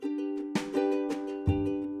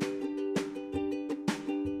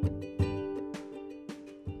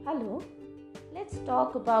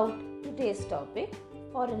talk about today's topic,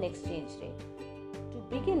 foreign exchange rate. To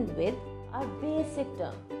begin with, our basic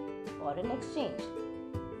term, foreign exchange.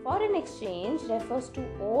 Foreign exchange refers to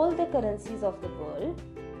all the currencies of the world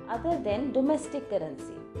other than domestic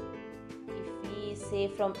currency. If we say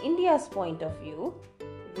from India's point of view,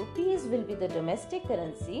 rupees will be the domestic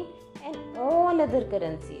currency and all other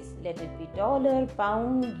currencies, let it be dollar,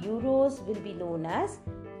 pound, euros, will be known as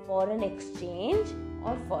foreign exchange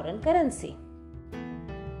or foreign currency.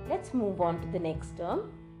 Let's move on to the next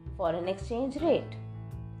term, foreign exchange rate.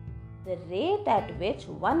 The rate at which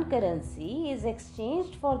one currency is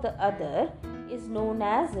exchanged for the other is known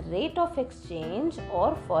as rate of exchange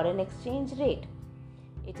or foreign exchange rate.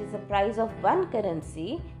 It is the price of one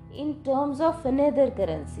currency in terms of another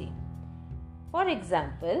currency. For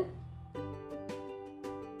example,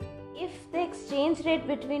 if the exchange rate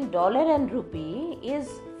between dollar and rupee is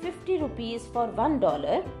 50 rupees for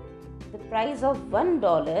 $1, the price of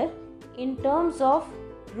 $1 in terms of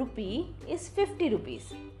rupee is 50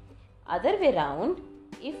 rupees. Other way round,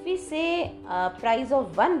 if we say price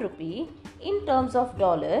of 1 rupee in terms of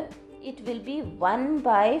dollar, it will be 1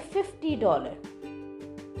 by $50.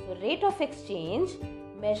 So rate of exchange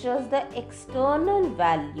measures the external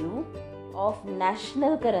value of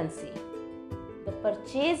national currency, the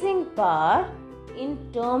purchasing power in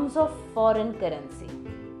terms of foreign currency.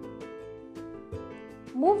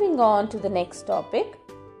 Moving on to the next topic,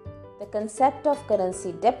 the concept of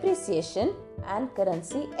currency depreciation and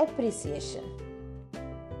currency appreciation.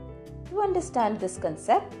 To understand this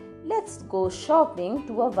concept, let's go shopping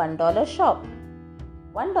to a $1 shop.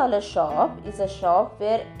 $1 shop is a shop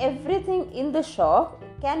where everything in the shop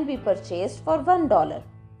can be purchased for $1.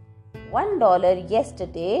 $1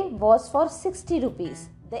 yesterday was for 60 rupees,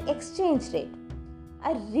 the exchange rate.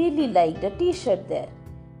 I really liked a t-shirt there.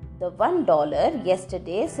 The $1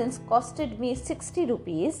 yesterday, since costed me 60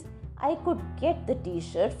 rupees, I could get the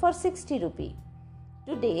t-shirt for 60 rupees.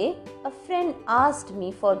 Today, a friend asked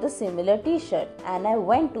me for the similar t-shirt and I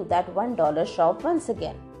went to that $1 shop once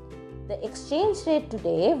again. The exchange rate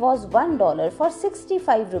today was $1 for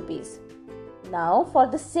 65 rupees. Now, for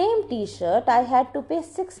the same t-shirt, I had to pay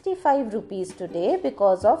 65 rupees today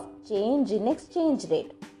because of change in exchange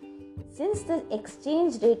rate. Since the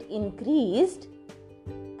exchange rate increased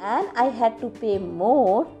and I had to pay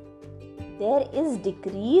more, there is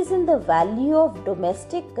decrease in the value of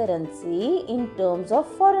domestic currency in terms of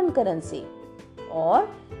foreign currency. Or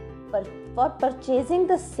for purchasing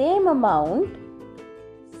the same amount,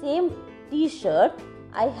 same t-shirt,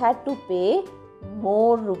 I had to pay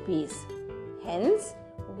more rupees. Hence,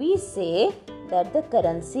 we say that the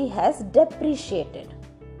currency has depreciated.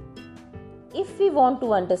 If we want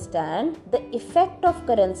to understand the effect of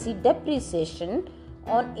currency depreciation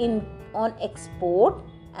on export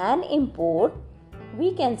and import,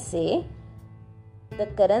 we can say the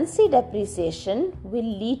currency depreciation will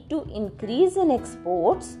lead to increase in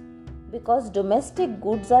exports because domestic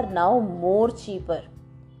goods are now more cheaper,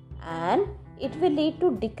 and it will lead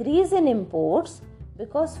to decrease in imports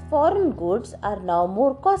because foreign goods are now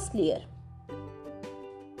more costlier.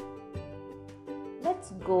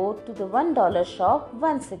 Let's go to the $1 shop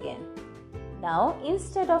once again. Now,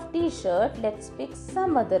 instead of t-shirt, let's pick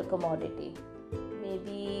some other commodity.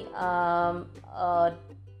 Maybe a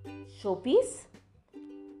showpiece.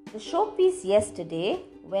 The showpiece yesterday,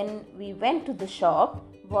 when we went to the shop,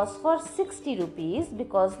 was for 60 rupees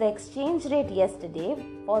because the exchange rate yesterday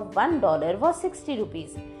for $1 was 60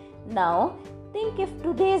 rupees. Now, think if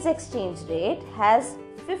today's exchange rate has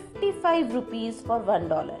 55 rupees for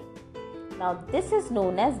 $1. Now, this is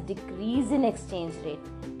known as decrease in exchange rate.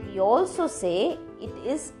 We also say it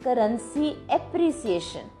is currency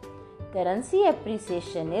appreciation. Currency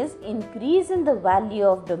appreciation is increase in the value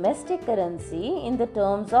of domestic currency in the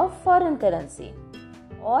terms of foreign currency.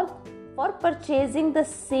 Or for purchasing the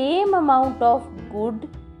same amount of good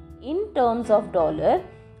in terms of dollar,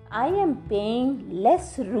 I am paying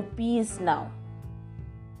less rupees now.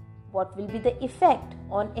 What will be the effect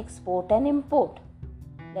on export and import?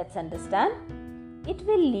 Let's understand. It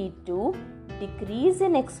will lead to decrease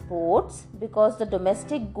in exports because the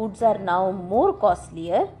domestic goods are now more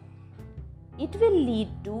costlier. It will lead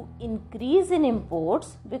to increase in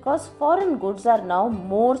imports because foreign goods are now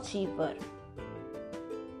more cheaper.